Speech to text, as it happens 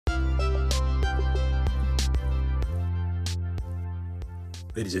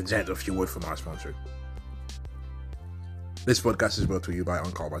Ladies and gents, a few words from our sponsor. This podcast is brought to you by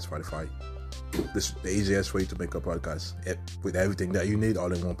Encore by Spotify. This is the easiest way to make a podcast with everything that you need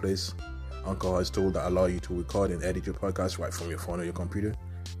all in one place. Encore has tools that allow you to record and edit your podcast right from your phone or your computer.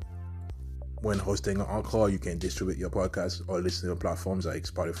 When hosting on Encore, you can distribute your podcast or listen to platforms like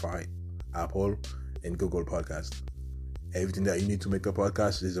Spotify, Apple, and Google Podcasts. Everything that you need to make a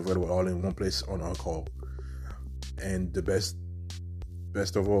podcast is available all in one place on Encore. And the best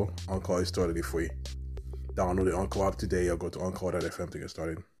of all, Encore is totally free. Download the Encore app today or go to encore.fm to get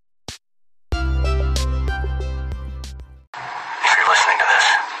started. If you're listening to this,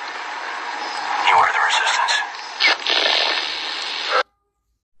 you are the resistance.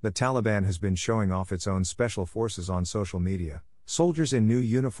 The Taliban has been showing off its own special forces on social media, soldiers in new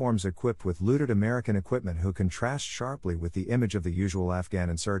uniforms equipped with looted American equipment who contrast sharply with the image of the usual Afghan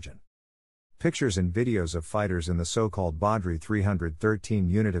insurgent. Pictures and videos of fighters in the so-called Badri 313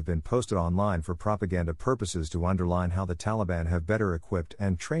 unit have been posted online for propaganda purposes to underline how the Taliban have better equipped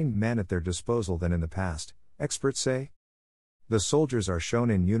and trained men at their disposal than in the past, experts say. The soldiers are shown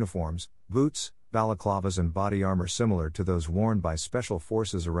in uniforms, boots, balaclavas and body armor similar to those worn by special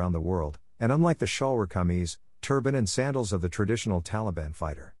forces around the world, and unlike the shalwar kameez, turban and sandals of the traditional Taliban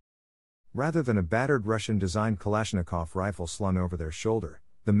fighter. Rather than a battered Russian-designed Kalashnikov rifle slung over their shoulder,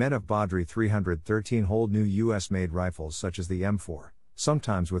 the men of Badri 313 hold new US-made rifles such as the M4,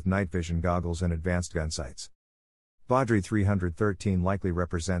 sometimes with night vision goggles and advanced gun sights. Badri 313 likely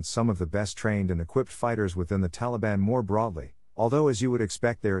represents some of the best trained and equipped fighters within the Taliban more broadly, although as you would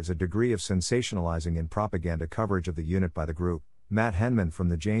expect there is a degree of sensationalizing in propaganda coverage of the unit by the group, Matt Henman from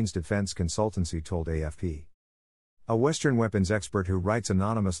the Jane's Defense Consultancy told AFP. A Western weapons expert who writes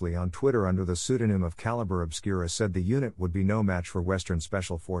anonymously on Twitter under the pseudonym of Caliber Obscura said the unit would be no match for Western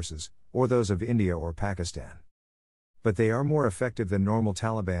special forces, or those of India or Pakistan. But they are more effective than normal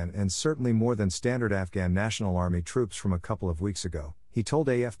Taliban and certainly more than standard Afghan National Army troops from a couple of weeks ago, he told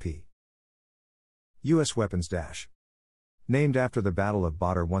AFP. U.S. weapons dash. Named after the Battle of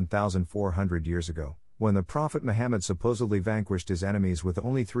Badr 1,400 years ago, when the Prophet Muhammad supposedly vanquished his enemies with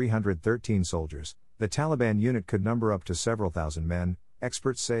only 313 soldiers, the Taliban unit could number up to several thousand men,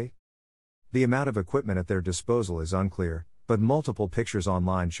 experts say. The amount of equipment at their disposal is unclear, but multiple pictures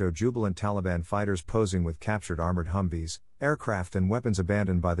online show jubilant Taliban fighters posing with captured armored Humvees, aircraft and weapons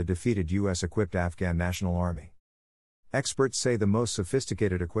abandoned by the defeated US-equipped Afghan National Army. Experts say the most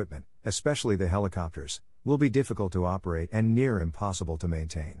sophisticated equipment, especially the helicopters, will be difficult to operate and near impossible to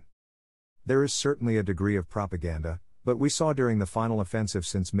maintain. There is certainly a degree of propaganda, but we saw during the final offensive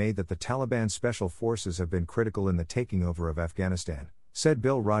since May that the Taliban special forces have been critical in the taking over of Afghanistan, said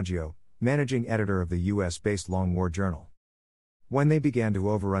Bill Raggio, managing editor of the US-based Long War Journal. When they began to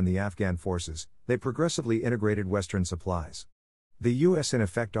overrun the Afghan forces, they progressively integrated Western supplies. The US in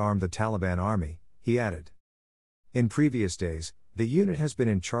effect armed the Taliban army, he added. In previous days, the unit has been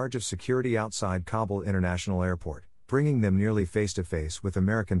in charge of security outside Kabul International Airport, bringing them nearly face-to-face with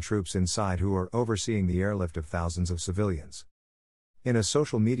American troops inside who are overseeing the airlift of thousands of civilians. In a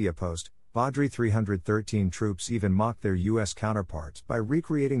social media post, Badri 313 troops even mocked their U.S. counterparts by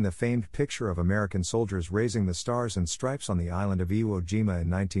recreating the famed picture of American soldiers raising the stars and stripes on the island of Iwo Jima in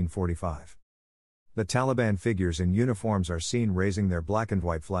 1945. The Taliban figures in uniforms are seen raising their black and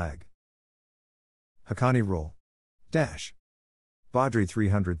white flag. Haqqani rule. Badri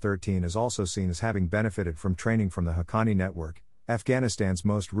 313 is also seen as having benefited from training from the Haqqani Network, Afghanistan's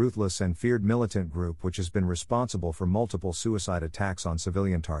most ruthless and feared militant group which has been responsible for multiple suicide attacks on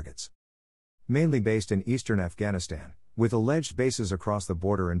civilian targets. Mainly based in eastern Afghanistan, with alleged bases across the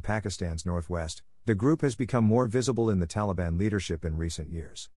border in Pakistan's northwest, the group has become more visible in the Taliban leadership in recent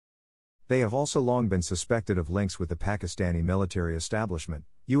years. They have also long been suspected of links with the Pakistani military establishment.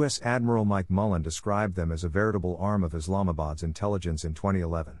 U.S. Admiral Mike Mullen described them as a veritable arm of Islamabad's intelligence in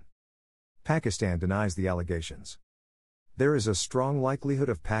 2011. Pakistan denies the allegations. There is a strong likelihood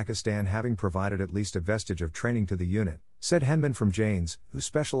of Pakistan having provided at least a vestige of training to the unit, said Henman from Jane's, who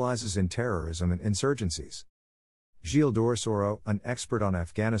specializes in terrorism and insurgencies. Gilles Dorsoro, an expert on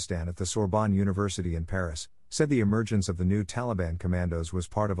Afghanistan at the Sorbonne University in Paris, said the emergence of the new Taliban commandos was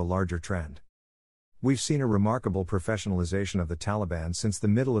part of a larger trend. We've seen a remarkable professionalization of the Taliban since the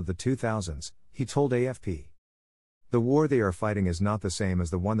middle of the 2000s, he told AFP. The war they are fighting is not the same as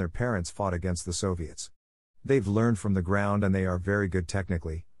the one their parents fought against the Soviets. They've learned from the ground and they are very good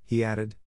technically, he added.